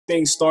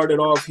things started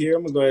off here,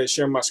 I'm gonna go ahead and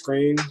share my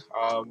screen.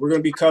 We're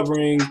gonna be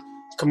covering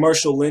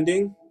commercial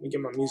lending. Let me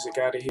get my music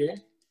out of here.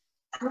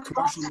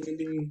 Commercial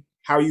lending,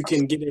 how you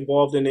can get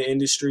involved in the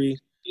industry,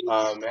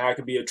 and how it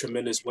could be a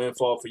tremendous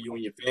windfall for you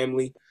and your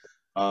family.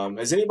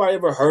 Has anybody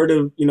ever heard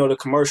of the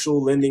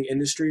commercial lending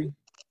industry?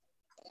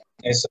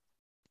 And so,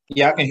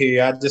 yeah, I can hear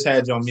you. I just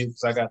had you on mute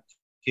because I got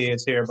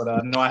kids here, but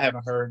no, I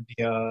haven't heard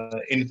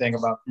anything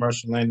about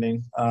commercial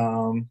lending.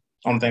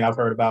 Only thing I've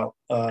heard about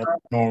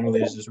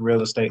normally is just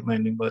real estate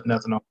lending, but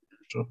nothing on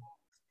commercial.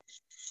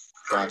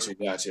 Gotcha.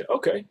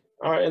 Okay.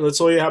 All right. And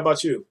Latoya, how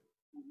about you?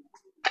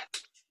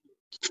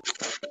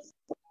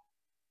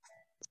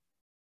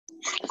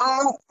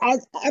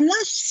 I'm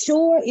not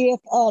sure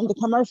if the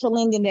commercial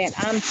lending that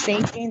I'm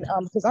thinking,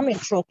 because I'm in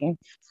trucking,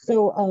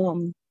 so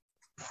I'm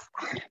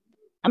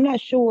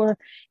not sure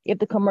if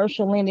the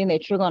commercial lending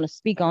that you're going to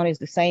speak on is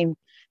the same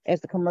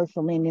as the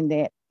commercial lending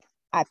that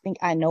I think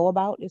I know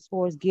about as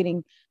far as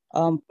getting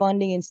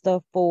funding and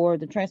stuff for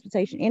the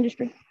transportation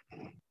industry.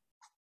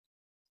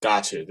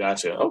 Gotcha.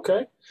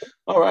 Okay.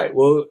 All right.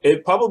 Well,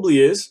 it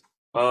probably is.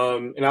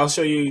 And I'll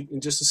show you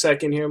in just a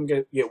second here. I'm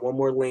gonna get one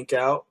more link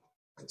out.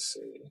 Let's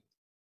see.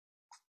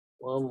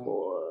 One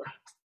more.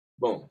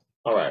 Boom.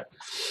 All right.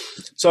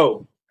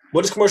 So,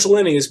 what is commercial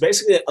lending? It's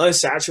basically an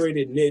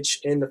unsaturated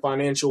niche in the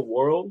financial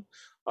world.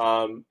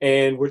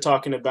 And we're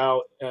talking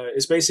about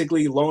it's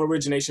basically loan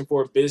origination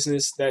for a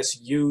business that's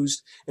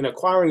used in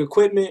acquiring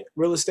equipment,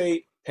 real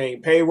estate,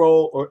 paying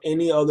payroll, or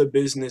any other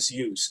business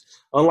use.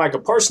 Unlike a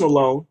personal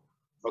loan,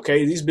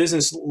 okay, these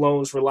business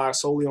loans rely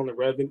solely on the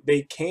revenue.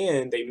 They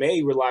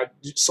may rely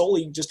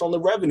solely just on the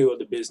revenue of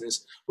the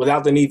business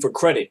without the need for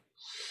credit.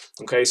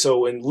 Okay,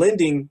 so in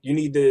lending, you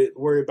need to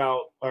worry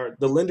about, or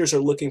the lenders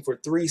are looking for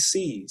 3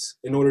 C's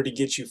in order to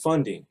get you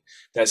funding.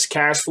 That's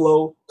cash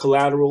flow,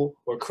 collateral,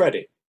 or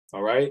credit.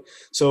 All right.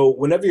 So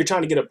whenever you're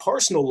trying to get a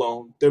personal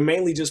loan, they're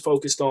mainly just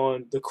focused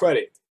on the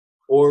credit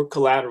or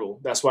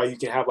collateral. That's why you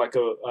can have like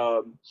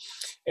a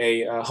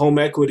home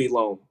equity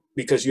loan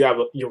because you have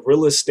your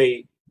real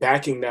estate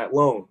backing that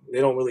loan. They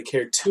don't really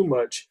care too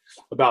much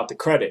about the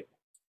credit,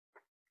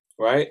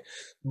 right?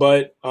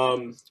 But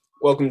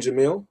welcome,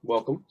 Jamil.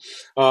 Welcome.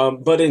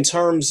 But in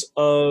terms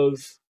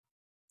of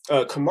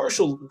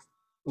commercial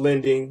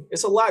lending,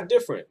 it's a lot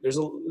different. There's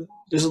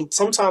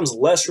sometimes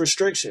less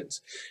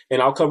restrictions,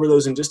 and I'll cover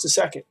those in just a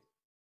second.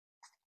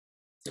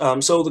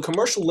 So the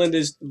commercial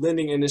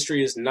lending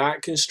industry is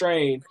not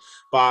constrained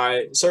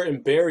by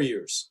certain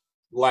barriers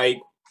like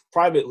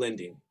private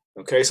lending.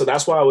 Okay, so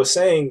that's why I was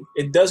saying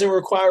it doesn't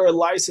require a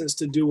license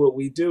to do what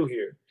we do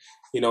here.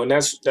 And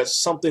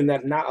that's something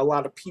that not a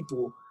lot of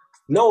people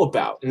know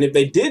about. And if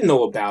they did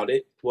know about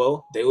it,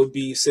 well, they would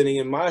be sitting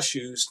in my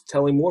shoes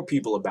telling more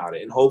people about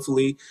it. And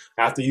hopefully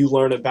after you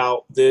learn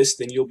about this,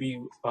 then you'll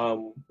be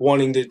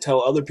wanting to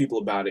tell other people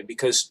about it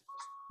because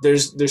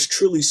there's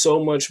truly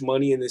so much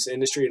money in this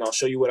industry, and I'll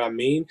show you what I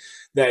mean,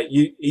 that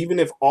you even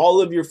if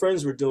all of your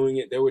friends were doing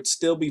it, there would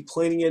still be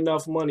plenty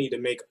enough money to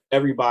make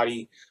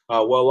everybody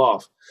well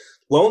off.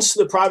 Loans to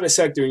the private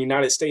sector in the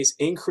United States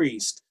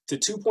increased to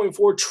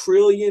 $2.4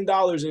 trillion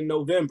in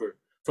November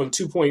from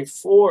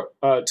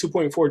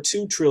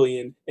 2.42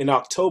 trillion in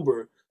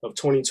October of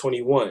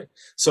 2021.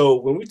 So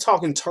when we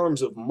talk in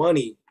terms of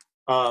money,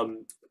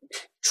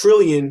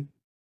 trillion,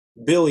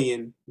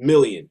 billion,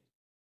 million.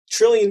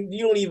 Trillion,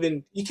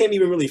 you can't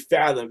even really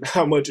fathom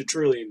how much a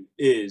trillion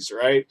is,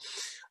 right?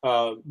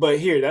 But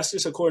here, that's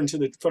just according to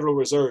the Federal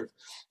Reserve.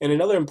 And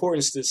another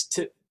important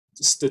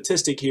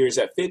statistic here is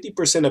that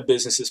 50% of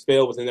businesses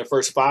fail within their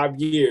first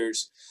 5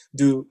 years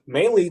due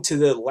mainly to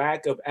the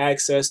lack of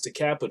access to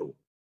capital.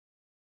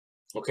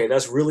 Okay,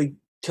 that's really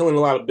killing a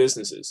lot of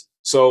businesses.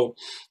 So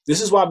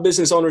this is why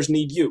business owners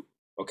need you.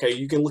 Okay,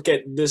 you can look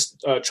at this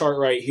chart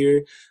right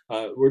here.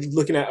 We're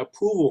looking at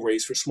approval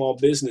rates for small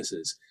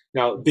businesses.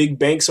 Now, big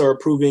banks are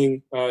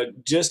approving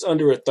just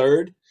under a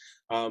third,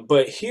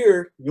 but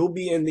here you'll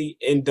be in the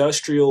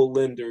industrial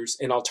lenders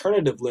and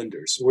alternative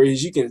lenders, where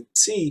as you can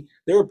see,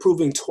 they're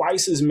approving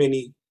twice as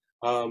many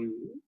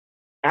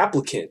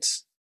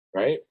applicants,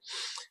 right?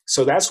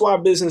 So that's why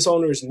business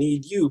owners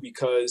need you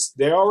because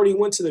they already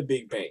went to the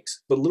big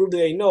banks, but little do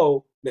they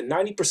know that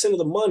 90% of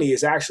the money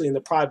is actually in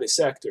the private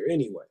sector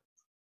anyway.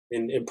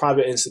 In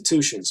private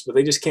institutions, but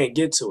they just can't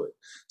get to it.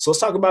 So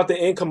let's talk about the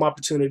income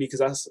opportunity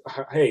because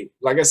hey,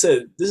 like I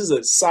said, this is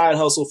a side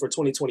hustle for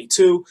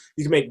 2022.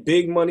 You can make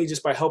big money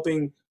just by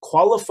helping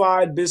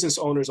qualified business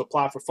owners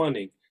apply for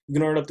funding. You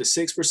can earn up to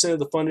 6% of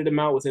the funded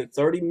amount within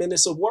 30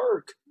 minutes of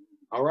work.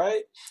 All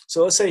right.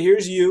 So let's say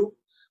here's you.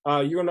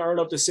 You're going to earn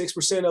up to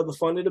 6% of the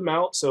funded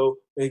amount. So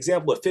an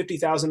example, a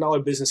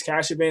 $50,000 business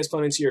cash advance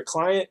funding to your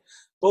client.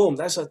 Boom,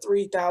 that's a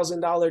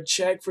 $3,000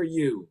 check for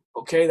you.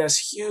 Okay,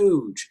 that's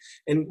huge.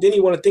 And then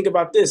you want to think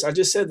about this. I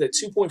just said that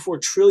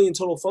 2.4 trillion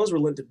total funds were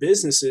lent to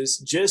businesses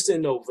just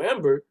in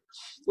November.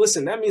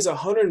 Listen, that means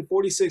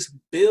 $146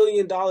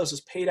 billion was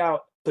paid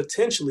out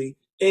potentially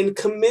in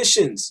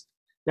commissions.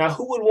 Now,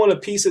 who would want a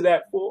piece of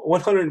that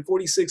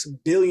 $146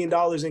 billion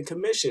in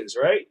commissions,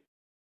 right?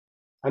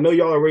 I know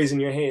y'all are raising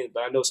your hand,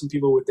 but I know some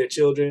people with their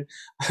children.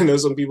 I know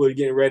some people are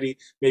getting ready,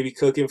 maybe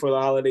cooking for the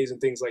holidays and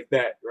things like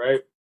that,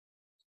 right?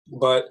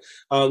 But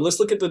let's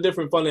look at the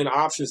different funding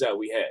options that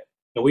we had.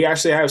 And we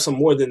actually have some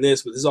more than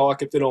this, but this is all I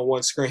can fit on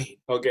one screen.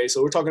 Okay,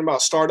 so we're talking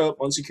about startup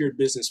unsecured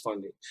business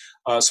funding,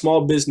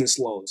 small business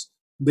loans,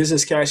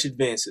 business cash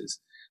advances,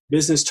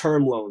 business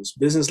term loans,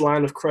 business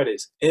line of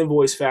credits,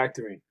 invoice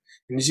factoring.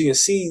 And as you can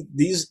see,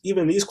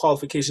 even these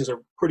qualifications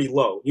are pretty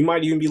low. You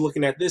might even be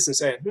looking at this and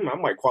saying, I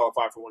might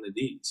qualify for one of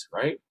these,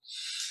 right?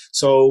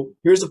 So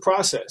here's the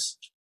process.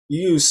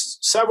 You use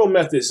several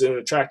methods in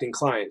attracting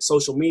clients: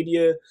 social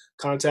media,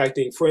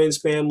 contacting friends,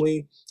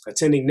 family,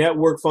 attending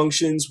network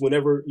functions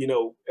whenever,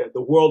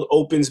 the world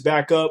opens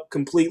back up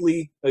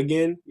completely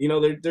again.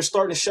 They're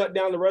starting to shut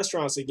down the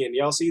restaurants again.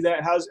 Y'all see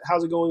that?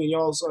 How's it going in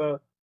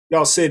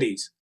y'all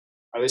cities?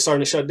 Are they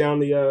starting to shut down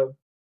the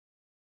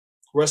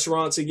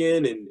restaurants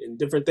again and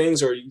different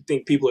things, or you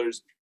think people are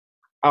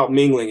out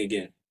mingling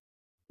again?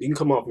 You can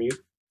come off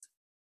mute.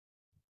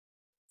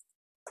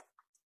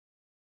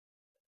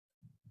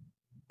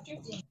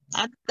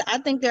 I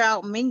think they're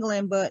out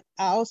mingling, but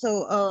I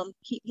also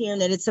keep hearing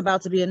that it's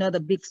about to be another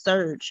big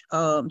surge.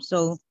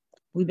 So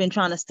we've been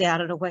trying to stay out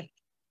of the way.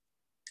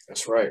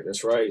 That's right.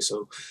 That's right.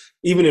 So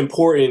even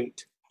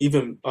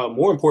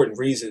more important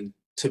reason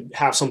to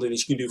have something that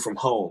you can do from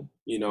home,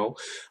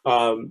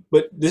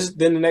 but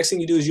then the next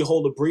thing you do is you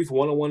hold a brief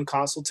one-on-one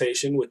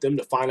consultation with them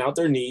to find out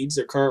their needs,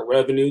 their current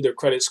revenue, their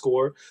credit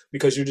score,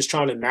 because you're just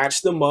trying to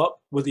match them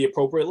up with the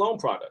appropriate loan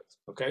product.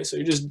 Okay, so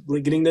you're just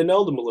getting to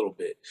know them a little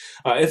bit.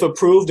 If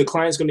approved, the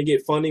client's going to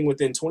get funding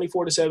within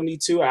 24 to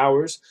 72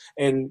 hours,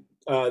 and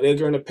they're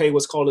going to pay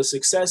what's called a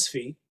success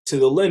fee to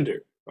the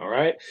lender. All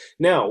right.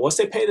 Now, once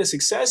they pay the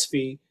success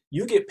fee,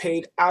 you get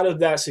paid out of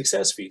that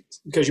success fee,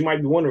 because you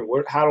might be wondering,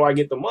 how do I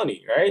get the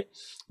money, right?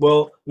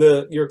 Well,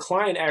 your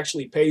client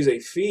actually pays a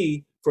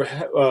fee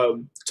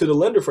to the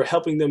lender for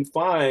helping them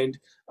find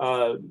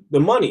the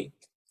money.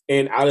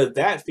 And out of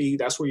that fee,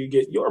 that's where you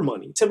get your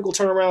money. Typical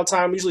turnaround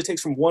time usually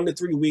takes from 1 to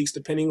 3 weeks,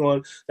 depending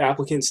on the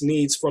applicant's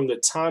needs, from the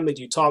time that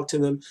you talk to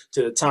them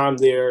to the time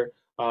they're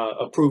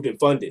approved and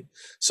funded.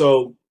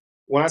 So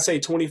when I say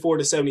 24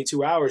 to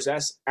 72 hours,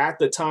 that's at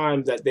the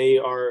time that they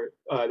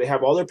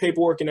have all their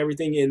paperwork and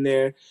everything in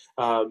there.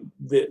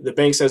 The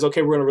bank says,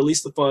 okay, we're going to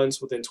release the funds.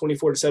 Within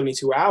 24 to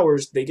 72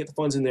 hours, they get the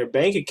funds in their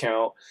bank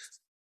account.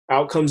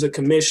 Out comes a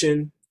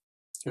commission,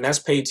 and that's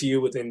paid to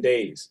you within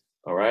days.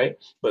 All right.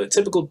 But a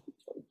typical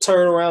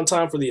turnaround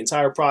time for the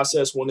entire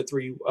process, 1 to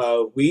 3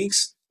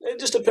 weeks. It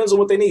just depends on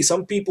what they need.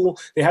 Some people,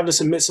 they have to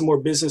submit some more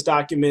business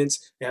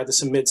documents. They have to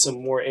submit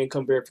some more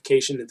income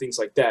verification and things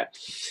like that.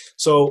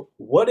 So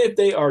what if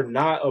they are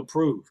not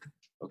approved?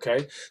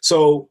 Okay.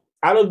 So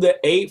out of the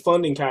 8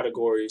 funding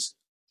categories,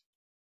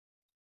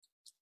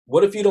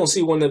 what if you don't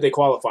see one that they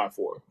qualify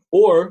for?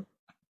 Or,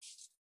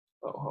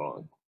 hold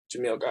on,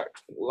 Jamil got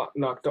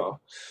knocked off.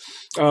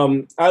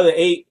 Out of the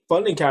 8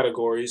 funding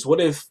categories, what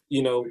if,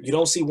 you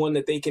don't see one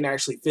that they can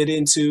actually fit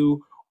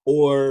into,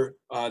 or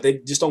they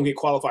just don't get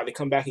qualified? They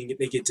come back and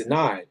they get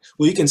denied.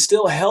 Well, you can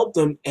still help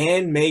them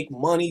and make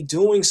money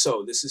doing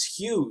so. This is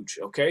huge,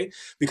 okay?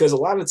 Because a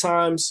lot of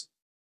times,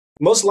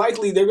 most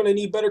likely they're going to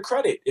need better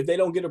credit if they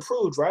don't get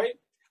approved, right?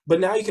 But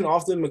now you can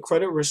offer them a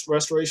credit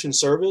restoration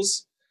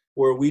service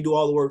where we do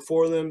all the work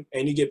for them,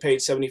 and you get paid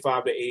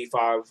 $75 to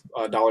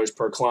 $85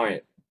 per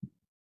client.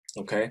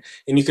 Okay.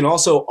 And you can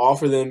also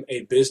offer them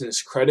a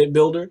business credit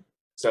builder.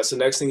 So that's the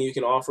next thing you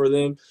can offer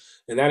them.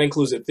 And that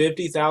includes a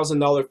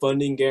 $50,000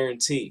 funding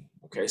guarantee.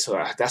 Okay. So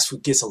that's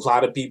what gets a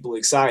lot of people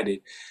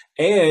excited.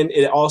 And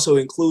it also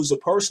includes a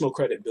personal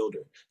credit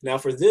builder. Now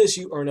for this,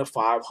 you earn a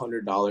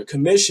 $500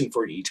 commission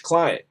for each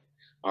client.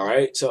 All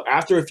right. So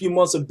after a few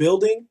months of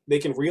building, they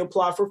can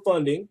reapply for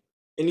funding,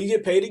 and you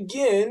get paid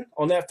again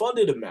on that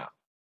funded amount.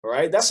 All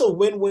right. That's a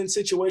win-win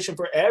situation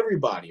for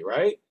everybody,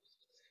 right?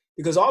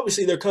 Because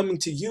obviously they're coming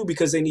to you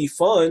because they need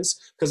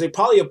funds, because they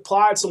probably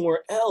applied somewhere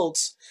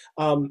else,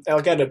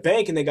 like at a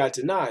bank, and they got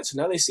denied. So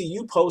now they see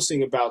you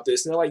posting about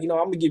this, and they're like, I'm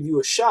going to give you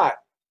a shot,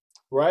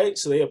 right?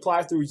 So they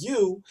apply through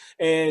you,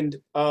 and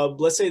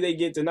let's say they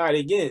get denied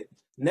again.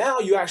 Now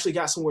you actually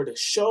got somewhere to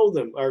show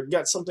them, or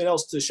got something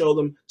else to show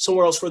them,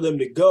 somewhere else for them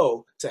to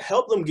go to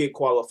help them get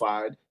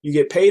qualified. You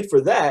get paid for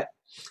that.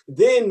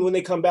 Then when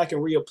they come back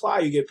and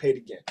reapply, you get paid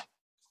again.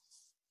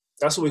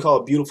 That's what we call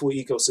a beautiful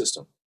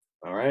ecosystem.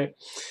 All right.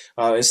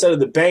 Instead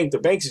of the bank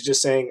is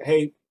just saying,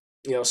 hey,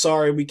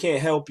 sorry, we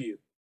can't help you.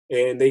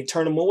 And they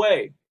turn them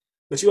away.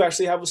 But you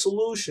actually have a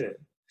solution.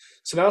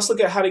 So now let's look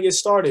at how to get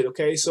started.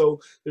 Okay. So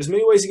there's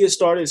many ways to get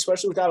started,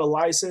 especially without a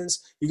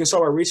license. You can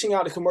start by reaching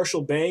out to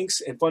commercial banks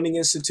and funding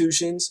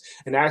institutions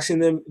and asking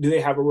them, do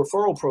they have a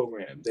referral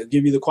program? They'll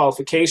give you the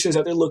qualifications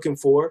that they're looking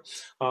for.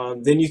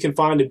 Then you can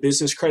find a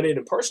business credit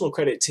and personal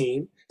credit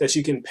team that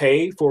you can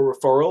pay for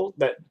referral,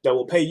 that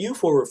will pay you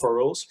for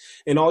referrals.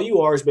 And all you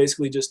are is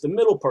basically just the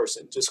middle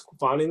person, just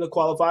finding the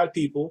qualified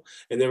people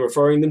and then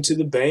referring them to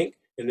the bank.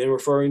 and then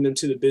referring them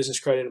to the business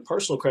credit and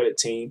personal credit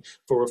team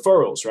for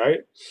referrals, right?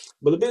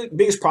 But the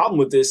biggest problem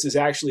with this is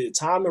actually the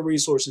time and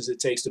resources it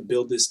takes to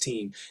build this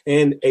team,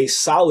 and a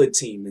solid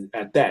team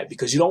at that,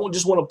 because you don't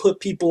just want to put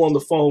people on the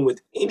phone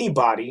with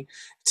anybody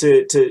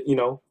to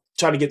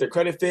try to get their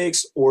credit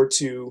fixed, or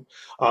to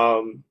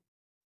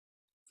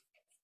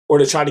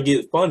try to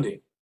get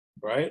funding,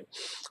 right?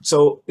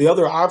 So the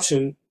other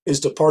option is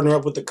to partner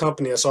up with the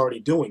company that's already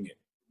doing it.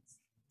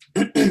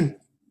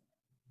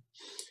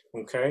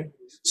 Okay,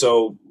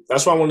 so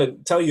that's why I want to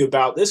tell you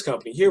about this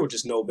company here, which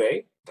is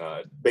Novae.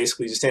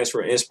 Basically just stands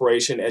for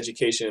inspiration,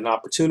 education, and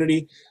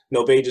opportunity.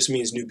 Novae just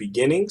means new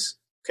beginnings.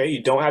 Okay,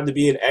 you don't have to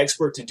be an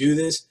expert to do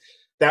this.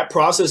 That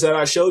process that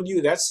I showed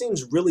you, that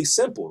seems really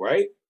simple,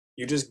 right?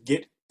 You just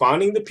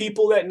finding the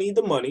people that need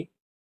the money,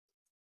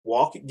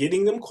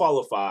 getting them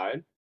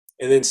qualified,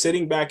 and then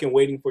sitting back and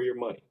waiting for your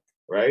money,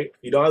 right?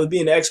 You don't have to be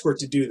an expert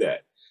to do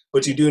that,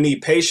 but you do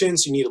need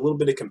patience. You need a little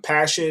bit of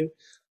compassion.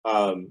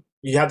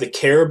 You have to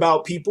care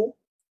about people,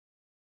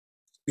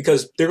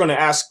 because they're going to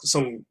ask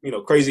some,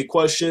 crazy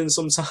questions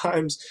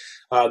sometimes.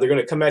 They're going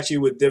to come at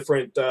you with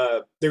different,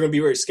 they're going to be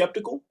very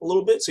skeptical a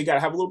little bit. So you got to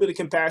have a little bit of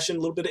compassion, a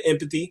little bit of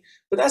empathy,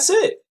 but that's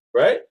it,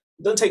 right?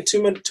 It doesn't take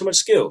too much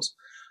skills.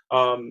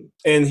 And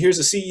here's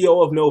the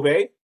CEO of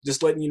Novae,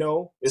 just letting you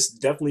know, it's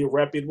definitely a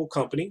reputable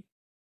company.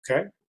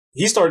 Okay.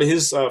 He started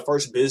his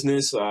first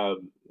business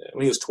when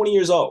he was 20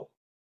 years old,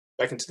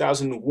 back in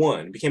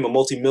 2001, became a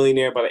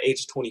multimillionaire by the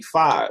age of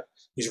 25.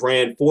 He's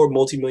ran 4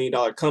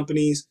 multi-million-dollar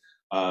companies.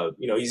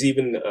 He's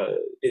even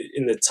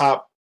in the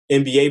top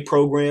MBA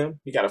program.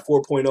 He got a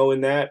 4.0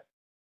 in that.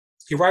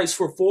 He writes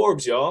for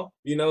Forbes, y'all.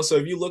 So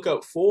if you look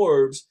up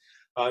Forbes,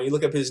 you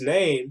look up his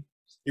name,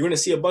 you're going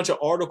to see a bunch of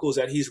articles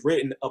that he's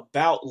written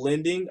about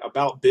lending,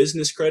 about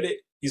business credit.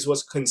 He's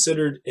what's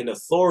considered an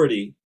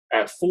authority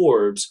at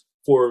Forbes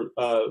for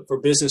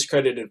business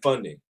credit and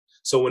funding.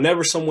 So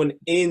whenever someone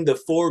in the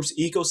Forbes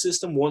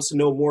ecosystem wants to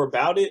know more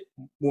about it,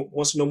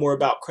 wants to know more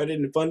about credit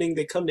and funding,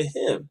 they come to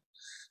him.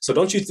 So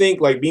don't you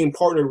think like being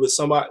partnered with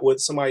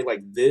somebody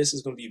like this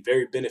is going to be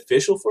very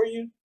beneficial for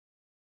you,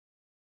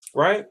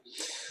 right?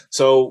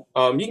 So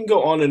you can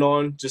go on and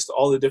on, just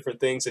all the different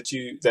things that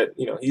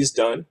he's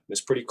done.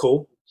 It's pretty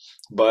cool.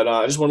 But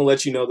I just want to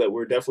let you know that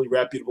we're definitely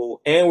reputable,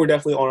 and we're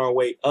definitely on our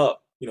way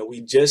up. We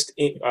just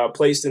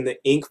placed in the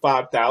Inc.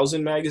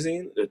 5000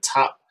 magazine, the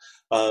top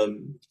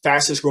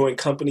fastest growing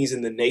companies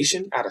in the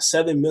nation. Out of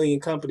 7 million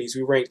companies,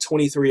 we ranked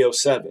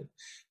 2307. And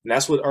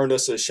that's what earned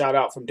us a shout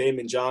out from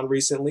Damon John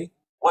recently.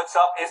 What's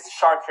up? It's the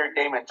Shark here,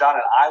 Damon John,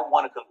 and I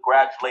want to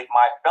congratulate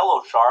my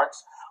fellow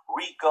Sharks,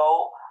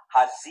 Rico,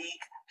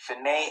 Hazik,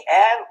 Shanae,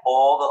 and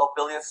all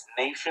the affiliates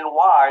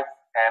nationwide.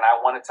 And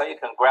I want to tell you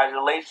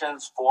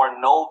congratulations for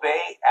Novae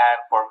and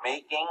for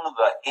making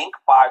the Inc.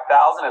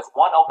 5000 as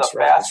one of the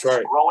fastest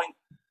growing.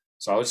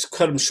 So I'll just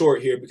cut them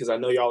short here because I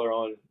know y'all are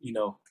on,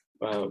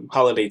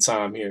 holiday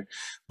time here.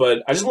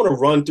 But I just want to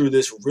run through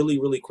this really,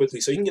 really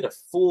quickly so you can get a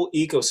full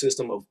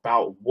ecosystem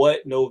about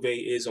what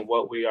Novae is and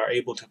what we are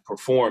able to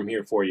perform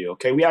here for you.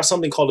 Okay, we have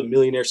something called a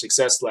Millionaire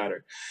Success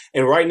Ladder.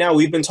 And right now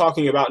we've been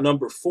talking about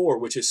number 4,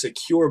 which is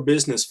secure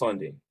business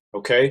funding.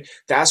 Okay,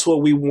 that's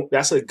what we want.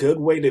 That's a good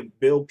way to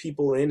build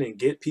people in and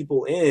get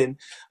people in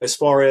as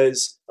far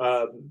as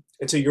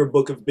into your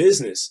book of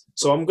business.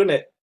 So I'm going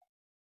to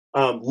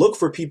look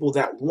for people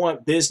that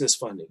want business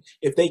funding.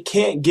 If they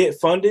can't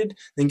get funded,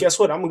 then guess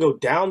what? I'm going to go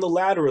down the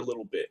ladder a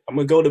little bit. I'm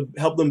going to go to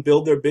help them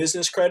build their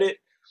business credit.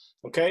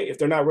 Okay, if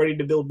they're not ready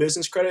to build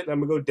business credit, then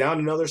I'm going to go down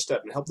another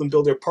step and help them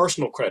build their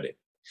personal credit.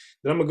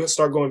 Then I'm going to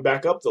start going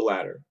back up the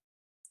ladder.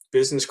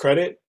 Business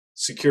credit,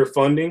 secure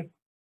funding.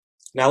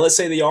 Now, let's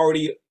say they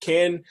already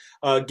can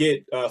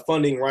get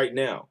funding right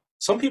now.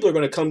 Some people are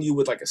going to come to you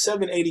with like a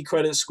 780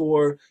 credit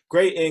score,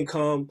 great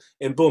income,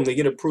 and boom, they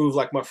get approved.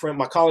 Like my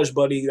college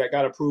buddy that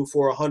got approved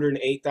for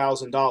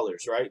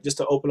 $108,000, right? Just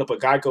to open up a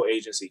Geico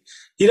agency.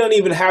 He doesn't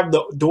even have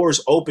the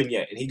doors open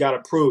yet, and he got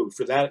approved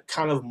for that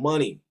kind of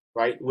money,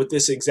 right? With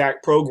this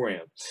exact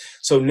program.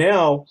 So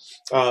now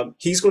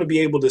he's going to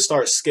be able to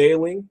start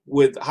scaling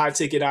with high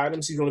ticket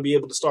items. He's going to be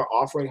able to start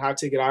offering high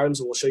ticket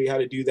items, and we'll show you how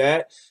to do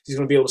that. He's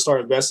going to be able to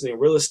start investing in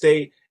real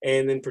estate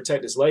and then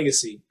protect his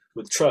legacy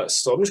with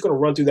trust. So I'm just going to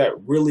run through that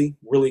really,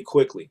 really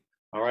quickly.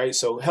 All right.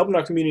 So helping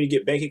our community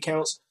get bank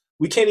accounts.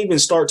 We can't even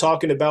start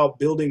talking about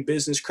building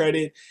business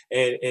credit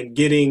and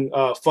getting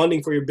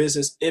funding for your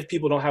business if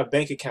people don't have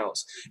bank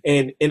accounts.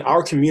 And in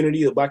our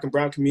community, the Black and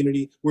brown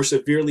community, we're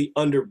severely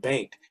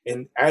underbanked.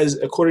 And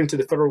according to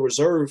the Federal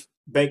Reserve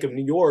Bank of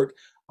New York,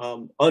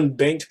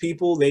 unbanked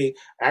people, they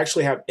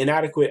actually have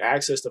inadequate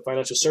access to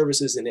financial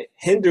services, and it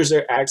hinders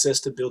their access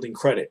to building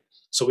credit.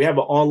 So we have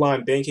an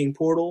online banking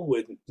portal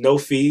with no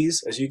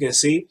fees, as you can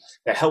see,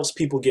 that helps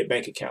people get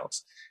bank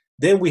accounts.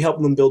 Then we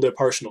help them build their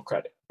personal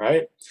credit,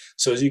 right?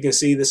 So as you can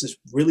see, this is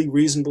really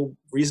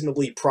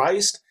reasonably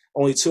priced.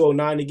 Only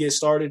 $209 to get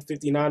started,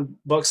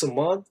 $59 a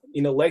month.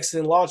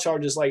 Lexington Law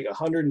charges like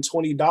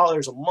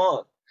 $120 a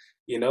month.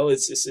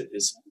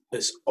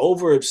 It's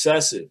over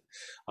obsessive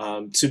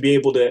to be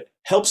able to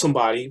help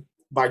somebody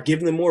by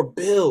giving them more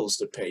bills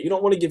to pay. You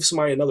don't want to give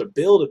somebody another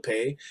bill to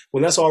pay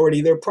when that's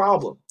already their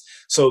problem.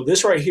 So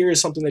this right here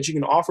is something that you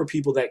can offer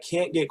people that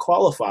can't get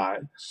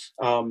qualified.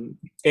 And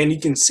you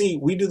can see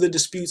we do the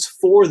disputes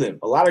for them.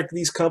 A lot of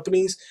these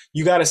companies,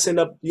 you got to send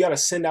out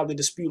the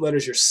dispute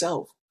letters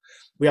yourself.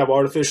 We have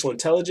artificial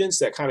intelligence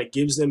that kind of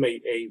gives them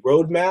a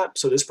roadmap.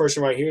 So this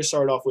person right here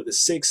started off with a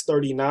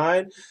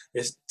 639.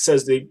 It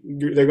says they're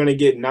going to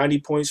get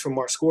 90 points from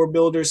our score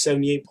builder,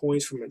 78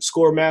 points from a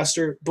score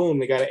master. Boom,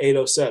 they got an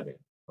 807,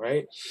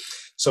 right?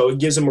 So it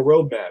gives them a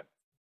roadmap.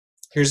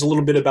 Here's a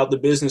little bit about the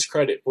business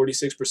credit.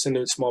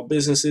 46% of small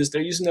businesses,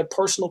 they're using their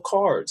personal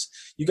cards.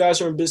 You guys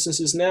are in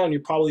businesses now and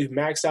you probably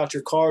maxed out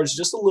your cards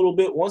just a little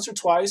bit, once or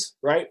twice,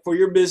 right? For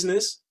your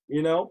business,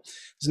 you know,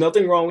 there's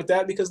nothing wrong with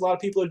that because a lot of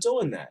people are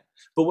doing that.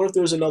 But what if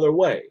there's another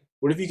way?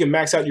 What if you can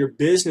max out your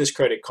business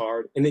credit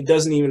card and it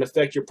doesn't even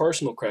affect your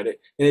personal credit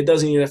and it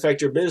doesn't even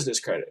affect your business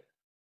credit?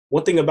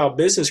 One thing about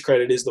business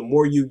credit is the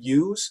more you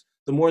use,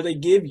 the more they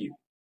give you,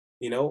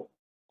 you know,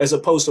 as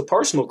opposed to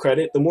personal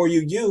credit, the more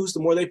you use, the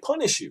more they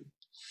punish you.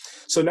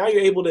 So now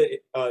you're able to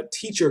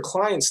teach your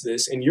clients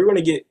this, and you're going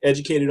to get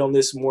educated on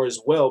this more as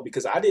well,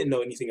 because I didn't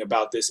know anything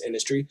about this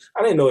industry.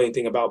 I didn't know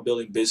anything about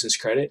building business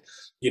credit,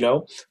 you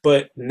know,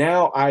 but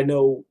now I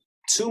know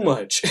too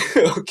much,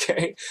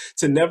 okay,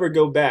 to never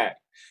go back,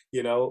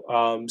 you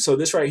know. So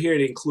this right here,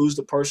 it includes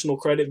the personal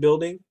credit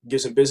building,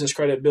 gives them business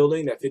credit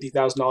building, that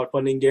 $50,000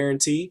 funding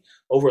guarantee,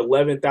 over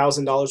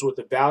 $11,000 worth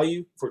of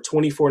value for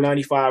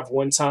 $24.95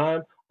 one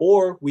time.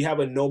 Or we have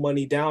a no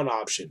money down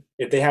option.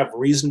 If they have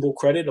reasonable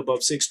credit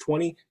above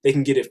 620, they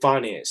can get it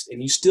financed,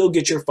 and you still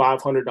get your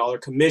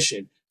 $500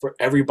 commission for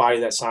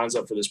everybody that signs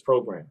up for this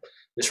program.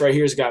 This right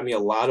here has got me a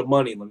lot of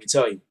money, let me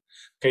tell you.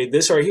 Okay,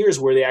 this right here is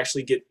where they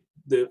actually get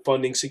the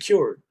funding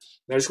secured.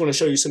 And I just want to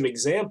show you some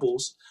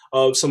examples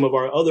of some of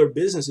our other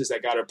businesses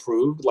that got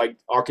approved, like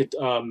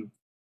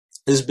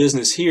this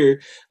business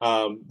here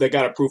that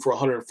got approved for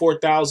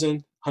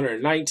 $104,000.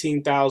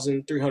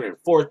 $119,000,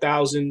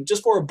 $304,000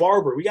 just for a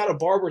barber. We got a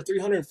barber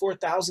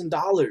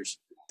 $304,000.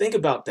 Think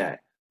about that.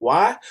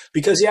 Why?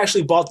 Because he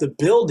actually bought the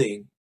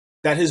building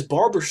that his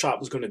barber shop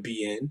was going to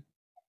be in,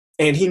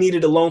 and he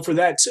needed a loan for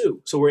that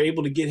too. So we're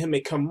able to get him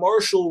a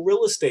commercial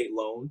real estate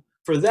loan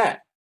for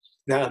that.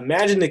 Now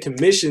imagine the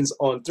commissions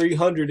on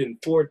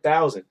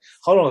 $304,000.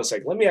 Hold on a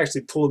second. Let me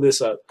actually pull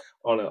this up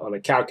on a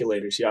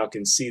calculator so y'all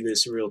can see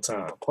this real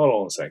time. Hold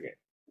on a second.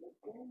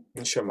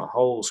 Let me share my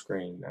whole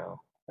screen now.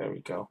 There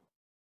we go.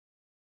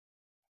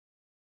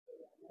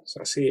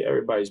 So I see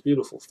everybody's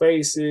beautiful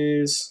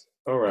faces.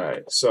 All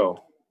right,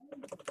 so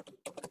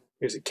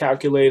here's a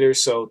calculator.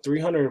 So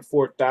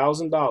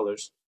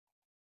 $304,000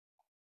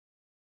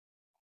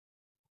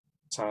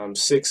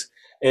 times 6.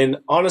 And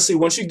honestly,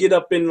 once you get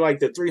up in like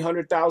the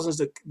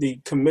 300,000s,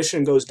 the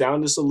commission goes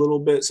down just a little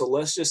bit. So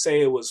let's just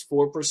say it was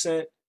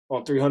 4%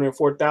 on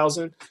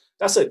 304,000.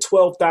 That's a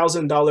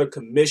 $12,000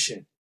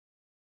 commission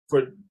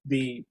for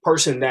the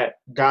person that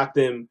got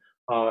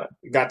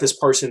this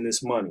person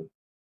this money.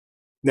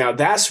 Now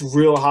that's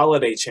real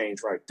holiday change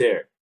right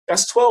there.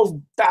 That's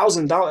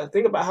 $12,000.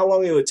 Think about how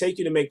long it would take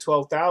you to make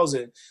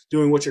 $12,000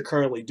 doing what you're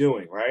currently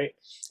doing, right?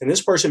 And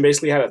this person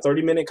basically had a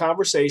 30-minute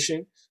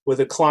conversation with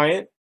a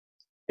client,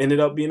 ended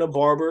up being a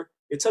barber.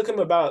 It took him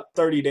about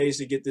 30 days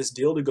to get this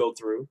deal to go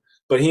through,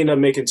 but he ended up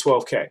making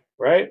 $12K,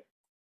 right?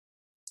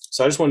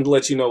 So I just wanted to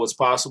let you know what's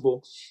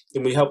possible,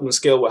 and we help them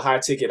scale with high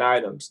ticket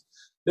items.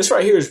 This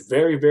right here is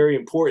very, very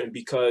important,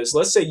 because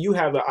let's say you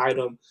have an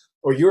item,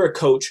 or you're a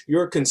coach,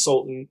 you're a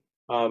consultant.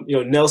 You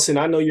know, Nelson,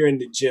 I know you're in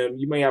the gym.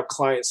 You may have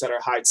clients that are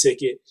high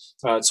ticket.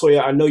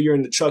 Toya, I know you're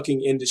in the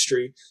trucking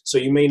industry, so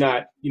you may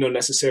not, you know,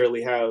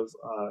 necessarily have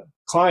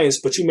clients,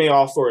 but you may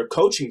offer a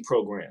coaching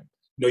program.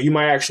 You know, you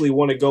might actually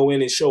want to go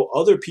in and show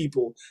other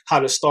people how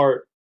to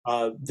start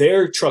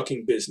their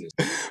trucking business.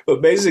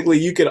 But basically,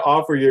 you could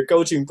offer your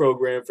coaching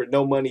program for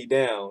no money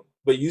down,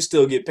 but you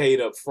still get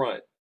paid up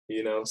front.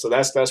 You know, so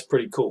that's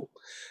pretty cool.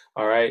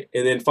 All right.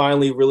 And then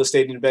finally, real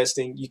estate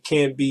investing. You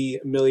can't be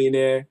a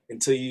millionaire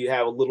until you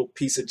have a little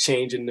piece of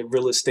change in the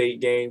real estate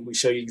game. We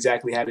show you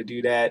exactly how to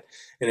do that.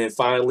 And then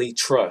finally,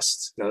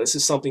 trust. Now, this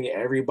is something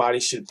everybody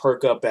should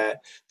perk up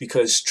at,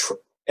 because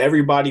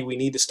everybody, we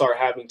need to start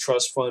having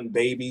trust fund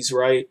babies,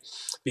 right?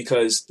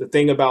 Because the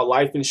thing about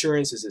life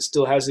insurance is it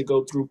still has to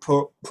go through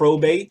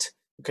probate.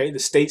 Okay. The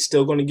state's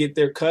still going to get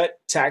their cut.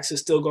 Taxes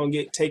still going to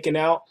get taken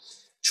out.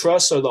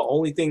 Trusts are the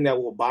only thing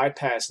that will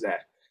bypass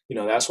that. You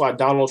know, that's why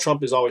Donald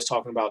Trump is always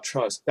talking about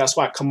trust. That's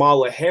why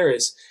Kamala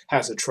Harris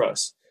has a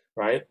trust,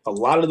 right? A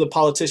lot of the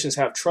politicians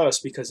have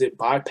trust because it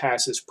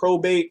bypasses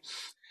probate,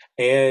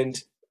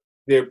 and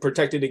they're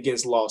protected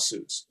against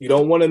lawsuits. You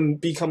don't want to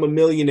become a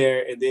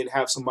millionaire and then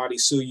have somebody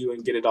sue you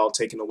and get it all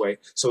taken away.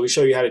 So we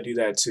show you how to do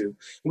that too.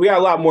 We got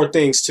a lot more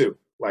things too.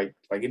 Like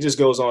it just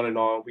goes on and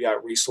on. We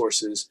got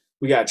resources,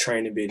 we got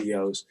training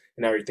videos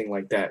and everything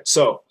like that.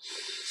 So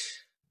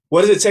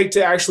what does it take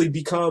to actually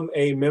become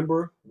a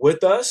member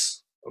with us?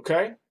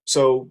 Okay,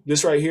 so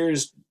this right here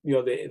is, you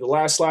know, the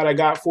last slide I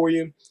got for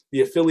you,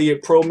 the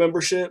Affiliate Pro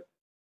membership.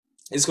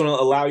 It's going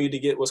to allow you to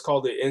get what's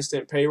called the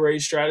instant pay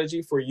raise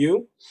strategy for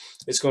you.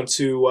 It's going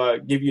to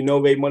give you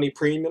Novae money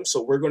premium.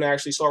 So we're going to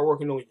actually start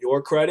working on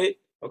your credit.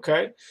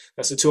 Okay.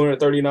 That's a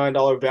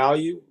 $239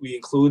 value. We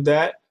include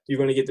that. You're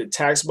going to get the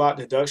TaxBot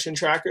deduction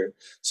tracker.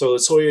 So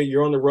Latoya,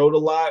 you're on the road a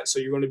lot. So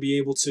you're going to be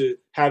able to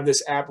have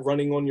this app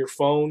running on your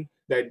phone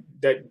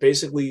that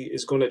basically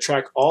is going to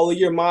track all of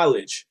your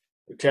mileage.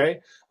 Okay.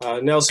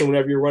 Nelson,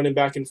 whenever you're running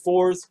back and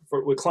forth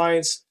with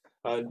clients,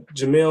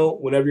 Jamil,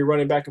 whenever you're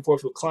running back and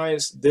forth with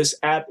clients, this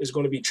app is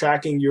going to be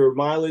tracking your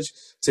mileage.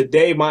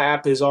 Today, my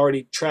app has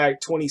already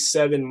tracked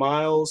 27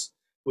 miles,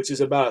 which is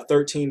about a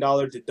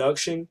 $13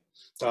 deduction,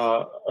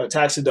 a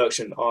tax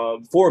deduction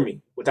for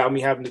me without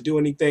me having to do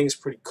anything. It's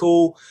pretty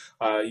cool.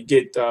 You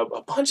get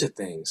a bunch of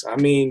things. I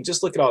mean,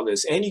 just look at all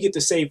this. And you get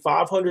to save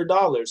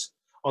 $500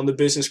 on the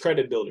business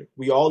credit builder.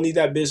 We all need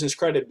that business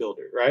credit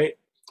builder, right?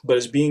 But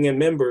as being a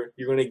member,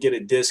 you're going to get a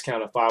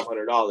discount of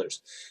 $500,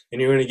 and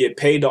you're going to get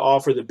paid to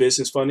offer the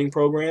business funding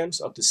programs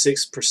up to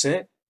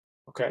 6%.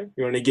 Okay,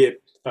 you're going to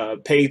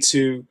get paid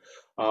to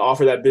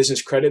offer that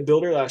business credit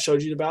builder that I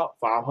showed you about,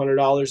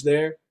 $500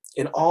 there,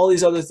 and all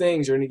these other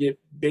things you're going to get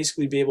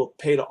basically be able to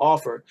pay to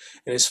offer,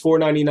 and it's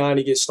 $4.99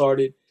 to get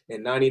started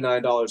and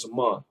 $99 a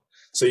month.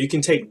 So you can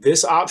take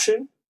this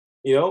option,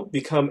 you know,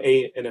 become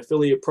an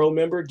affiliate pro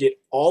member, get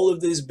all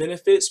of these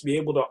benefits, be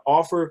able to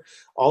offer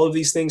all of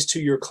these things to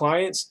your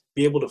clients,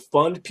 be able to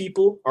fund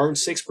people, earn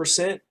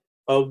 6%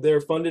 of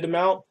their funded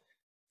amount.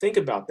 Think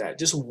about that.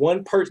 Just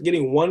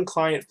getting one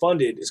client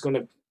funded is going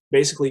to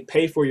basically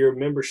pay for your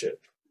membership.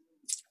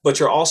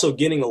 But you're also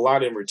getting a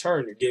lot in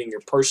return. You're getting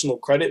your personal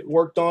credit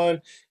worked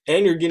on,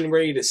 and you're getting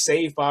ready to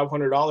save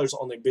 $500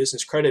 on the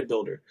business credit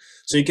builder.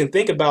 So you can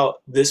think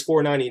about this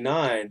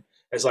 $4.99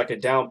 as like a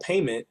down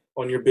payment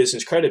on your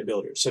business credit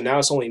builder. So now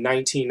it's only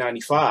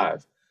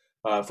 $19.95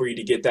 for you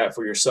to get that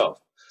for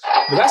yourself.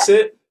 But that's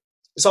it.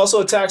 It's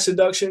also a tax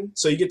deduction,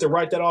 so you get to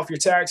write that off your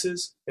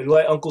taxes and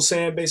let Uncle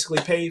Sam basically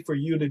pay for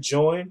you to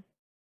join.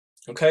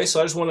 Okay, so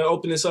I just want to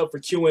open this up for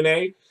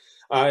Q&A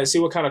and see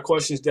what kind of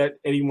questions that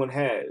anyone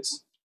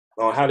has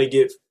on how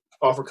to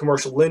offer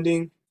commercial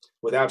lending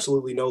with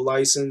absolutely no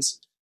license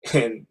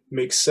and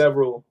make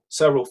several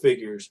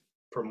figures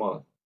per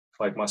month,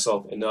 like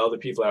myself and the other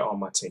people that are on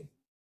my team.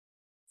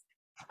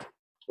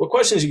 What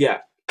questions you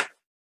got?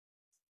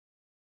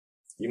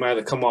 You might have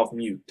to come off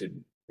mute to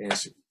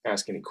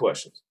ask any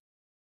questions.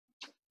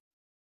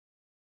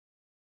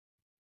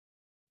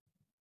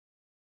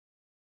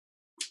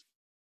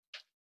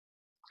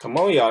 Come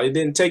on, y'all. It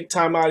didn't take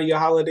time out of your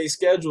holiday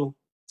schedule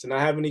to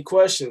not have any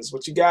questions.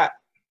 What you got?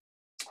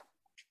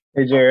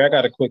 Hey, Jerry, I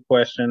got a quick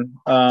question.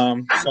 So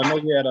I know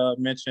you had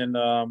mentioned,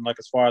 like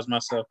as far as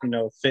myself, you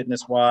know,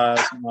 fitness-wise,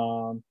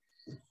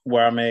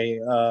 where I may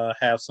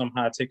have some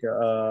high-ticket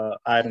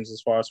items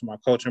as far as my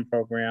coaching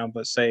program.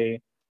 But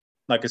say,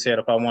 like I said,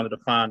 if I wanted to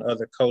find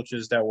other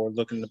coaches that were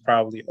looking to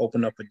probably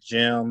open up a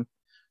gym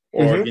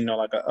or, you know,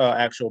 like a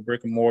actual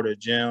brick and mortar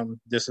gym,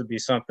 this would be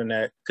something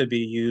that could be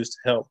used to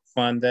help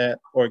fund that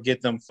or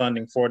get them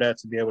funding for that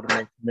to be able to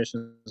make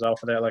commissions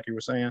off of that, like you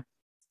were saying.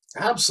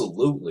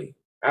 Absolutely.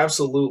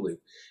 Absolutely.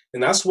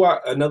 And that's why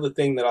another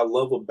thing that I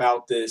love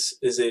about this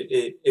is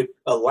it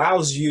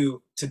allows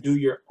you to do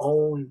your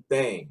own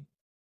thing,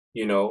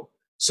 you know?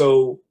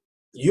 So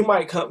you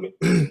might come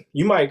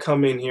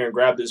in here and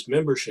grab this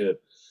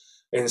membership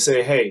and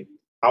say, hey,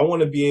 I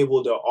want to be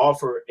able to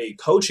offer a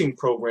coaching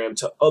program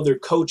to other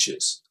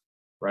coaches,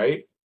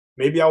 right?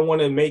 Maybe I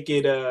want to make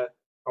it I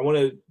want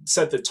to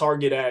set the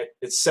target at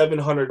it's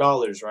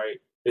 $700, right?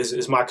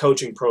 Is my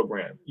coaching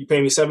program. You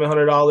pay me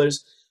 $700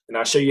 and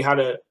I'll show you how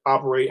to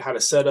operate, how to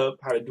set up,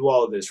 how to do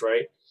all of this,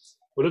 right?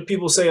 What if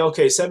people say,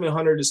 okay,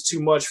 $700 is too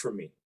much for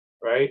me,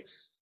 right?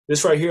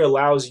 This right here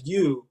allows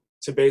you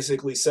to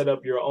basically set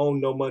up your own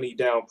no money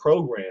down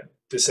program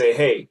to say,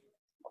 hey,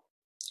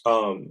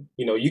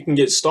 you know, you can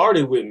get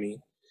started with me,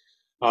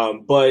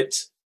 but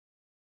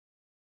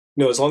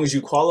you know, as long as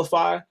you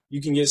qualify,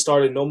 you can get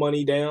started no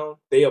money down.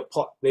 They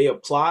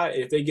apply.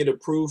 If they get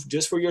approved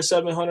just for your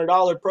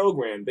 $700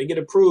 program, they get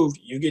approved,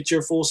 you get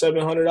your full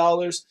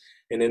 $700,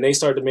 and then they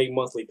start to make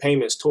monthly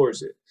payments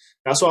towards it.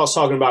 That's what I was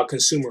talking about,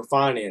 consumer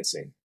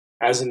financing.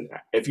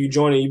 If you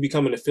join and you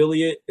become an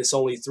affiliate, it's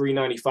only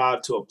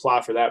 $395 to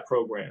apply for that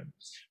program.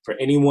 For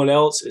anyone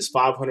else, it's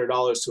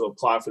 $500 to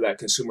apply for that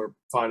consumer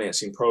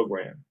financing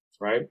program,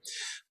 right?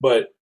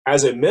 But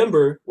as a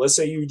member, let's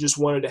say you just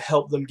wanted to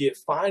help them get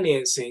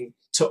financing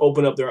to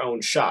open up their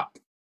own shop,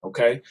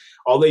 okay?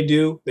 All they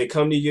do, they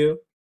come to you,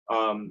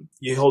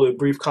 you hold a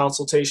brief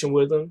consultation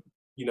with them,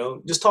 you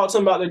know, just talk to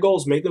them about their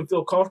goals, make them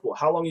feel comfortable.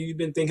 How long have you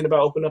been thinking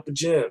about opening up a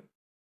gym?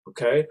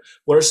 Okay,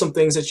 what are some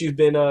things that you've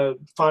been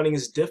finding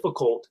is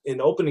difficult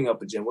in opening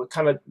up a gym? What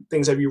kind of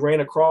things have you ran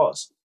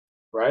across,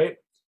 right?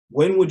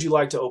 When would you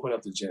like to open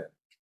up the gym?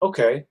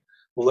 Okay,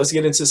 well, let's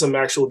get into some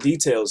actual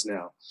details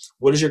now.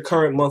 What is your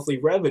current monthly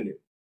revenue?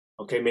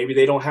 Okay, maybe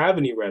they don't have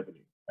any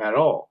revenue at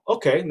all.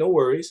 Okay, no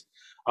worries.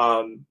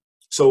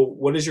 So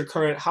what is your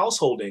current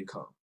household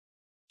income?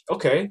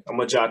 Okay, I'm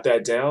gonna jot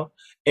that down.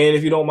 And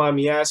if you don't mind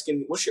me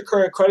asking, what's your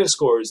current credit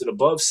score? Is it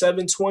above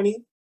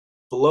 720,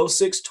 below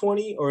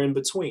 620, or in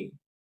between?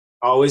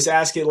 I always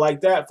ask it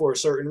like that for a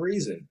certain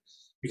reason,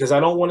 because I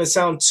don't want to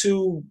sound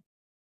too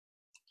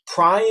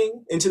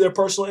prying into their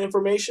personal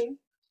information.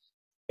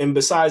 And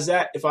besides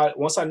that,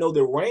 once I know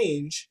the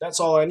range, that's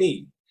all I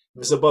need.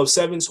 If it's above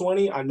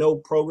 720, I know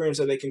programs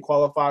that they can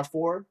qualify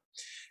for.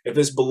 If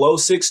it's below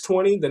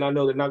 620, then I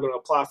know they're not going to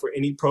apply for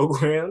any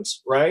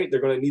programs, right? They're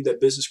going to need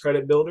that business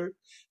credit builder.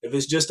 If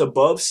it's just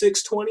above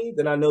 620,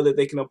 then I know that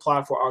they can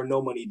apply for our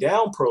No Money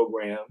Down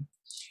program,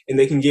 and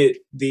they can get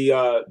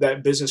the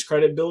that business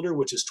credit builder,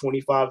 which is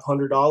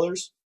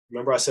 $2,500.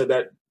 Remember, I said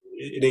that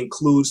it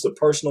includes the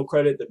personal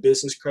credit, the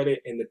business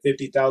credit, and the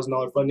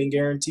 $50,000 funding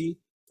guarantee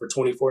for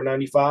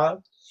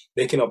 $24.95.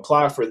 They can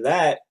apply for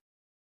that,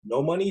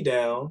 no money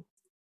down.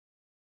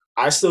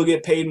 I still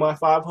get paid my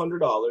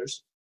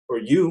 $500, or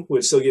you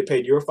would still get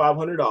paid your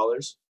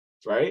 $500,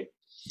 right?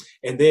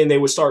 And then they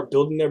would start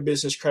building their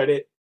business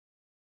credit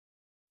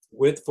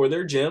for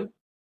their gym,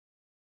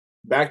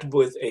 backed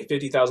with a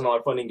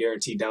 $50,000 funding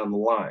guarantee down the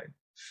line.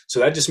 So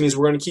that just means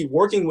we're going to keep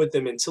working with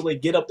them until they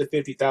get up to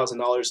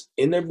 $50,000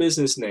 in their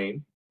business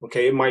name.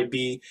 Okay, it might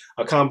be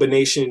a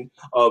combination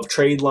of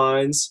trade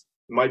lines,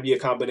 it might be a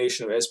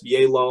combination of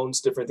SBA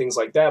loans, different things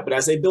like that. But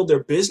as they build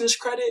their business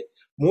credit,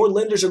 more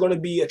lenders are going to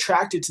be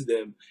attracted to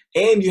them.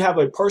 And you have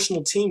a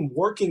personal team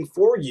working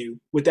for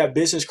you with that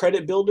business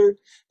credit builder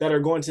that are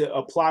going to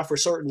apply for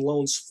certain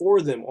loans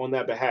for them on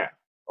that behalf,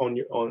 on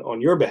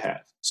your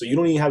behalf. So you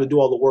don't even have to do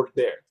all the work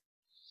there.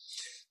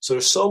 So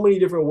there's so many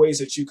different ways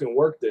that you can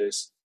work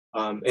this.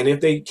 And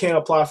if they can't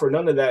apply for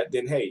none of that,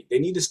 then hey, they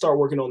need to start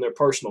working on their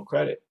personal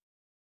credit.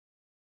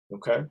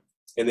 Okay.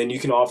 And then you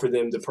can offer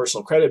them the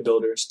personal credit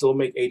builder, still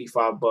make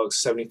 $85,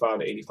 $75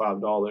 to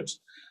 $85.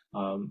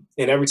 And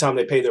every time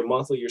they pay their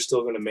monthly, you're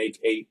still going to make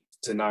 $8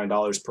 to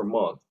 $9 per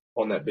month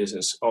on that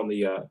business, on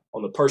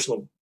the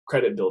personal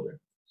credit builder.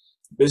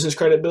 Business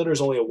credit builder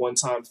is only a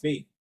one-time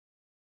fee,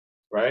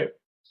 right?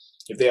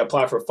 If they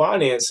apply for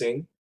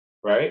financing,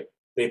 right,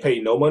 they pay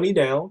no money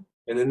down,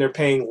 and then they're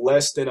paying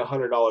less than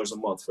 $100 a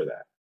month for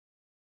that,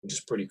 which is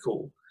pretty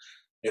cool.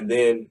 And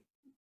then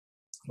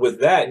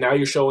with that, now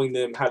you're showing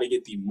them how to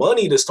get the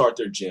money to start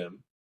their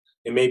gym.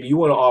 And maybe you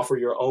want to offer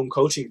your own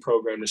coaching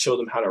program to show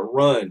them how to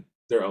run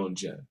their own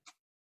gym.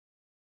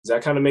 Does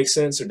that kind of make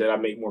sense, or did I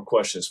make more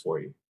questions for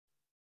you?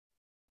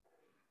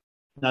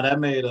 No, that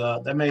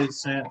made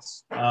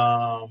sense.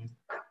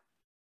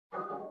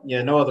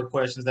 Yeah, no other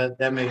questions.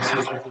 That made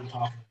sense what you're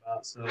talking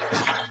about. So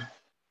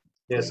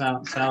yeah,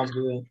 sounds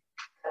good.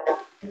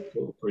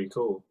 Cool, pretty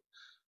cool.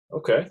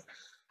 Okay.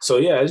 So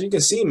yeah, as you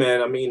can see,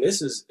 man, I mean,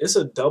 it's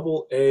a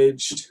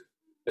double-edged,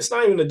 it's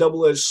not even a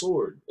double-edged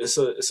sword. It's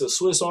a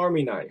Swiss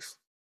Army knife.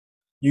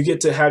 You get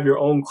to have your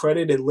own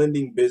credit and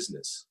lending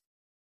business,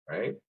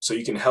 right? So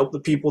you can help the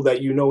people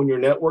that you know in your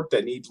network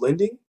that need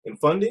lending and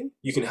funding.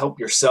 You can help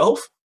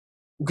yourself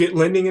get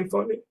lending and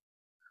funding.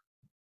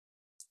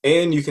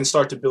 And you can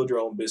start to build your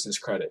own business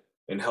credit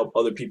and help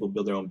other people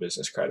build their own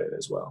business credit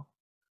as well.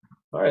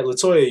 All right,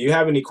 Latoya, you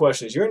have any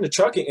questions? You're in the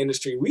trucking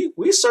industry.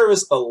 We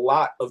service a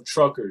lot of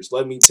truckers,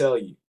 let me tell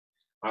you.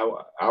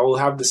 I will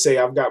have to say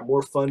I've got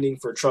more funding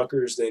for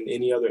truckers than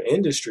any other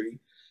industry.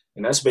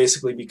 And that's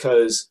basically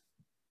because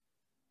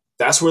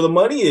that's where the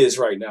money is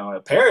right now.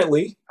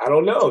 Apparently, I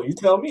don't know. You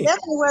tell me.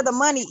 Definitely where the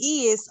money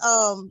is.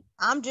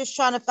 I'm just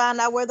trying to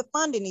find out where the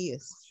funding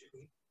is.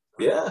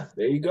 Yeah,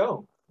 there you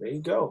go. There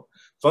you go.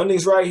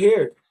 Funding's right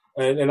here.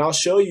 And I'll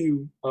show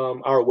you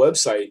our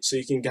website so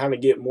you can kind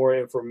of get more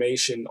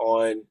information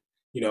on,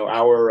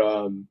 our,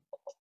 let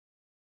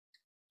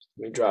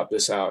me drop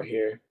this out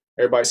here.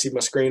 Everybody see my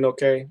screen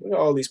okay? Look at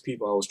all these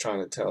people I was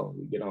trying to tell. Let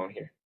me get on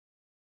here.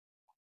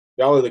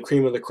 Y'all are the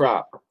cream of the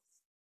crop.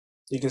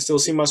 You can still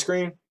see my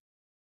screen?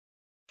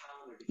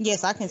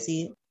 Yes, I can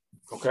see it.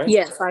 Okay.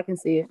 Yes, I can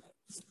see it.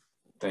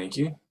 Thank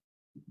you.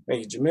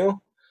 Thank you,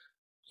 Jamil.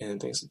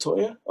 And thanks,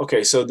 Latoya.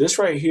 Okay, so this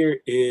right here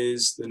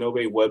is the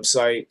Novae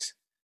website.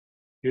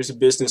 Here's a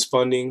business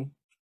funding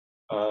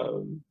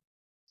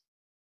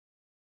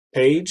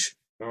page,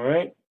 all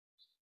right?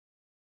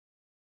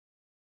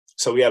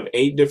 So we have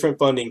 8 different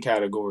funding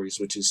categories,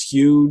 which is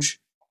huge,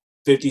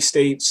 50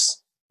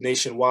 states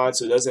nationwide,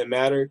 so it doesn't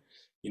matter.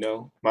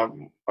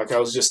 Like I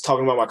was just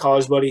talking about my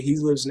college buddy, he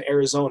lives in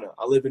Arizona.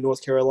 I live in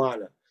North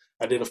Carolina.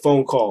 I did a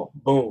phone call,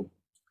 boom.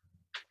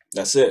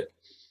 That's it.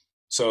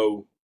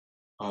 So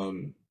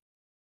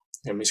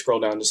let me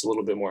scroll down just a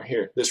little bit more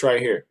here. This right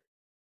here.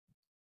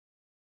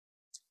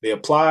 They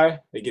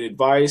apply, they get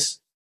advice,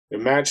 they're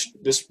matched.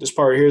 This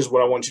part here is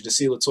what I want you to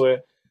see, Latoya.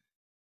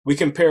 We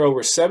compare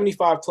over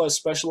 75 plus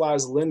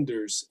specialized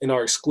lenders in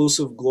our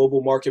exclusive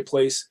global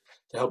marketplace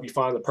to help you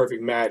find the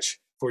perfect match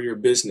for your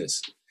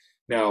business.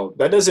 Now,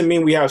 that doesn't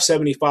mean we have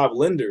 75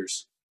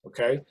 lenders,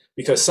 okay?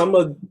 Because some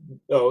of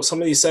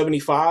these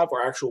 75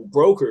 are actual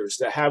brokers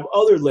that have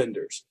other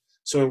lenders.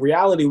 So in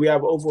reality, we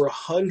have over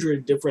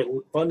 100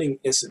 different funding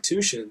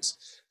institutions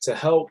to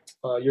help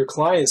your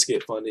clients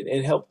get funded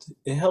and help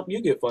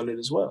you get funded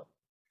as well.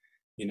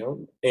 you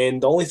know,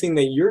 and the only thing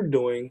that you're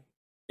doing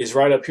is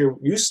right up here.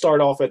 You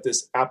start off at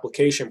this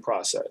application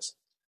process.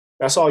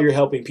 That's all you're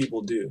helping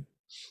people do.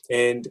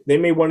 And they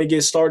may want to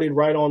get started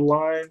right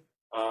online.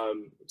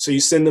 So you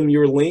send them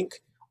your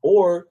link,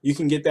 or you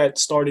can get that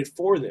started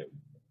for them.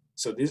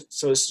 So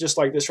it's just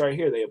like this right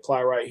here. They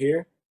apply right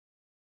here.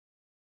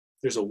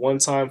 There's a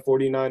one-time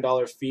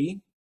 $49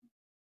 fee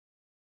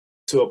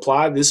to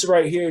apply. This is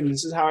right here, and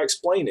this is how I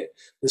explain it.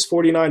 This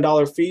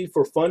 $49 fee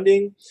for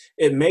funding,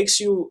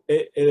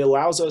 it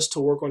allows us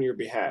to work on your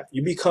behalf.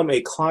 You become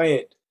a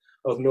client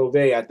of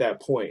Novae at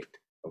that point,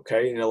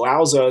 okay? And it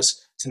allows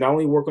us to not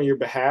only work on your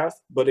behalf,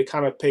 but it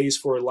kind of pays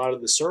for a lot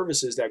of the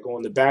services that go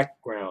in the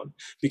background,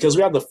 because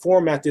we have to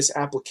format this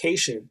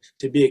application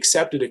to be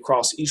accepted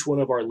across each one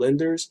of our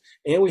lenders.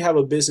 And we have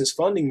a business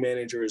funding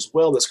manager as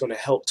well that's going to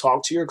help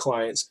talk to your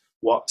clients,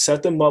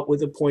 set them up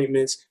with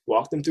appointments,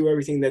 walk them through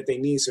everything that they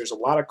need. So there's a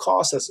lot of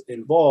cost that's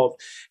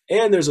involved.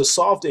 And there's a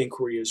soft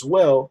inquiry as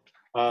well.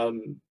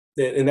 And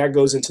that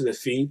goes into the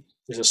fee.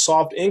 There's a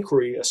soft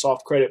inquiry, a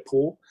soft credit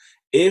pull.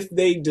 If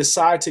they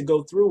decide to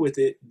go through with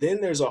it,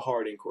 then there's a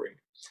hard inquiry.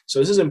 So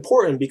this is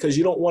important because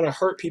you don't want to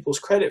hurt people's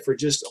credit for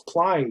just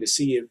applying to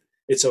see if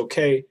it's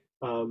okay,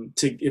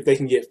 if they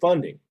can get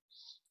funding.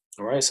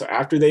 All right. So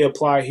after they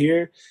apply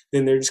here,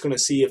 then they're just going to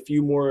see a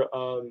few more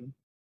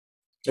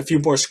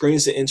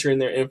screens to enter in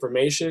their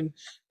information,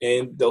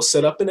 and they'll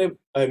set up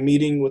a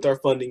meeting with our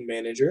funding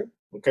manager.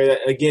 Okay,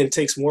 that again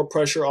takes more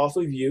pressure off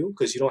of you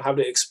because you don't have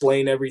to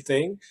explain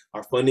everything.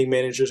 Our funding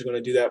managers are going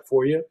to do that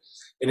for you.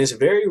 And it's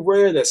very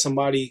rare that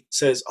somebody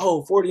says,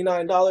 oh,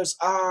 $49,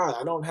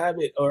 I don't have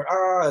it, or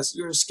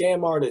you're a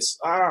scam artist,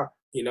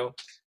 you know,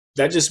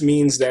 that just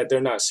means that they're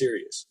not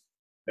serious.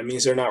 That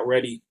means they're not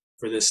ready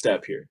for this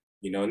step here,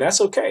 you know, and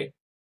that's okay.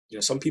 You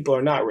know, some people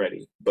are not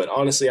ready, but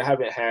honestly, I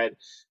haven't had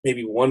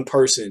maybe one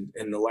person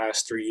in the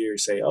last 3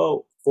 years say,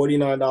 oh,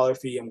 $49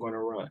 fee, I'm going to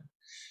run.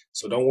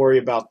 So don't worry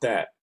about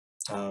that.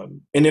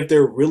 And if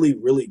they're really,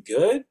 really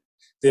good,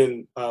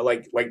 then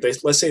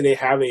let's say they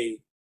have a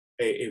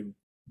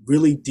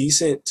really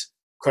decent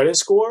credit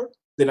score,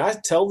 then I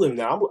tell them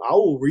that I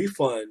will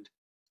refund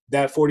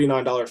that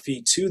 $49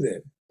 fee to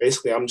them.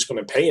 Basically, I'm just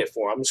going to pay it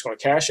for them. I'm just going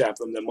to cash app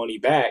them the money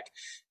back.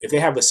 If they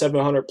have a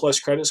 700 plus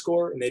credit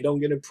score and they don't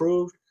get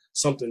approved,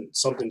 something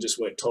just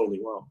went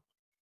totally wrong,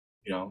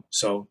 you know.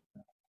 So,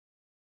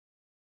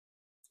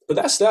 but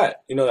that's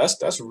that. You know,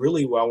 that's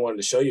really what I wanted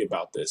to show you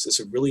about this. It's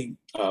a really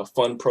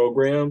fun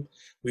program.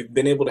 We've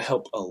been able to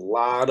help a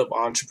lot of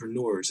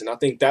entrepreneurs, and I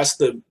think that's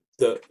the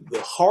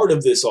heart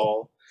of this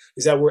all,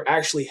 is that we're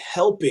actually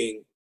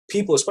helping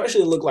people,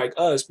 especially that look like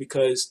us,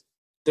 because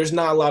there's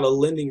not a lot of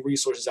lending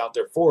resources out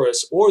there for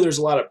us, or there's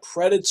a lot of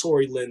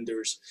predatory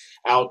lenders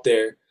out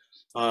there.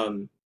 I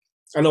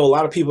know a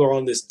lot of people are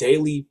on this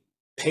daily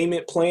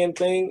payment plan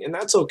thing, and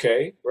that's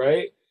okay,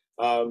 right?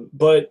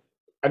 But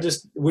I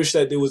just wish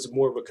that there was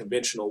more of a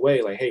conventional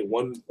way, like, hey,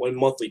 one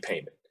monthly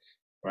payment,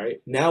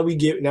 right? Now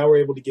we're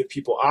able to give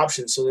people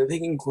options so that they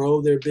can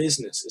grow their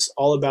business. It's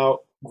all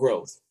about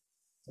growth,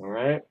 all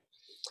right?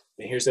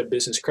 And here's that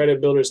business credit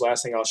builders.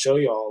 Last thing I'll show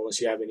y'all, unless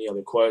you have any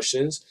other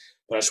questions,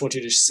 but I just want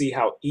you to see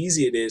how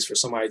easy it is for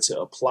somebody to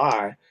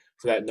apply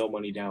for that no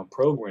money down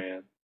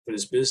program for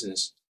this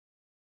business.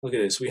 Look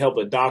at this. We help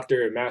a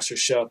doctor and master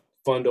chef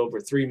fund over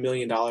 $3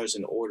 million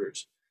in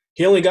orders.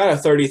 He only got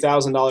a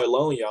 $30,000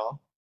 loan,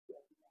 y'all.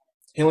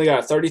 He only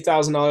got a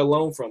 $30,000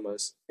 loan from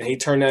us, and he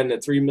turned that into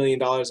 $3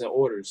 million in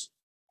orders.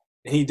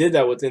 And he did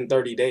that within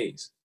 30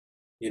 days.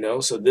 You know,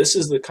 so this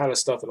is the kind of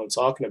stuff that I'm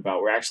talking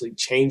about. We're actually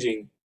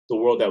changing the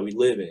world that we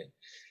live in.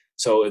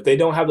 So if they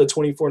don't have the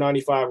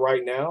 $24.95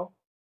 right now,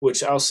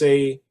 which I'll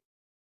say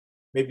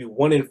maybe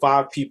 1 in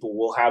 5 people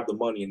will have the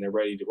money and they're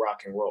ready to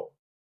rock and roll.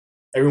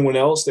 Everyone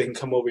else, they can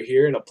come over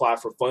here and apply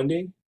for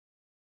funding.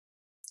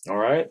 All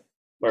right.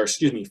 Or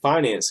excuse me,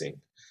 financing.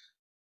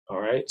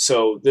 All right.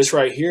 So this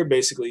right here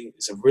basically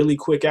is a really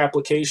quick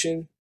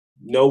application.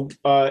 No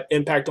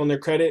impact on their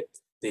credit.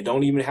 They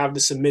don't even have to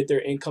submit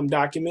their income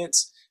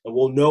documents, and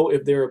we'll know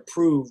if they're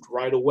approved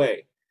right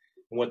away.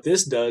 And what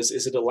this does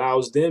is it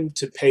allows them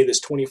to pay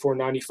this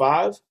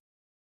 $24.95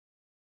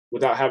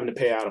 without having to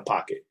pay out of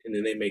pocket. And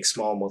then they make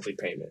small monthly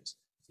payments.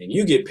 And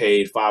you get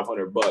paid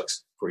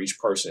 $500 for each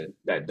person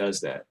that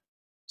does that.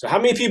 So how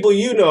many people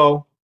you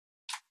know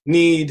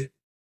need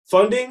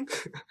funding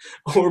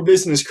or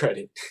business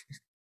credit?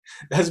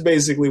 That's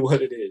basically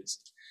what it is.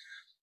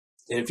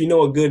 And if you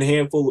know a good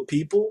handful of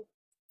people,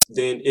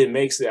 then it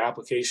makes the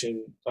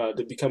application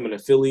to become an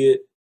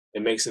affiliate,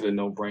 it makes it a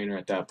no-brainer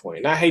at that point.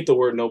 And I hate the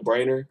word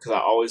no-brainer because I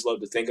always love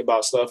to think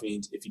about stuff.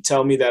 And if you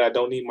tell me that I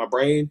don't need my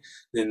brain,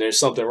 then there's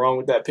something wrong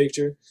with that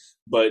picture.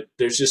 But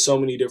there's just so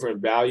many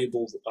different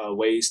valuable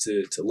ways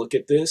to look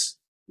at this.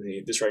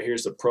 This right here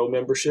is the pro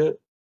membership.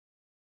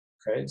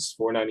 Okay, it's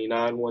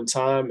 $4.99 one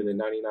time and then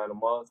 $99 a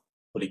month.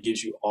 But it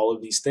gives you all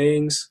of these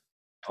things,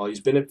 all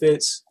these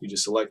benefits. You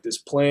just select this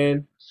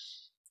plan,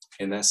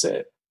 and that's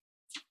it.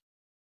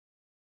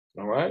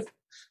 All right.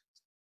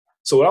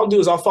 So what I'll do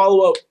is I'll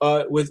follow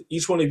up with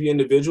each one of you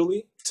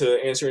individually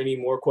to answer any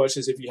more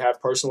questions if you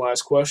have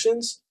personalized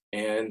questions.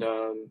 And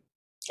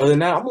other than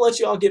that, I'm gonna let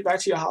you all get back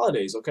to your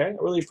holidays, okay? I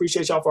really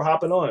appreciate y'all for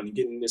hopping on and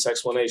getting this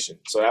explanation.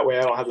 So that way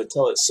I don't have to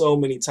tell it so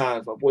many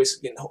times. My voice is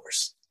getting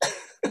hoarse.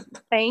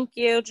 Thank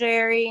you,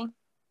 Jerry.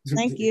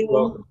 Thank you. You're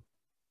welcome.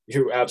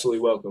 You're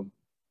absolutely welcome.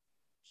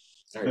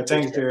 All right,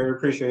 Thanks, Jerry.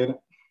 Appreciate it.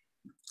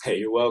 Hey,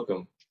 you're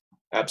welcome.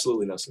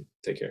 Absolutely, Nelson.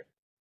 Take care.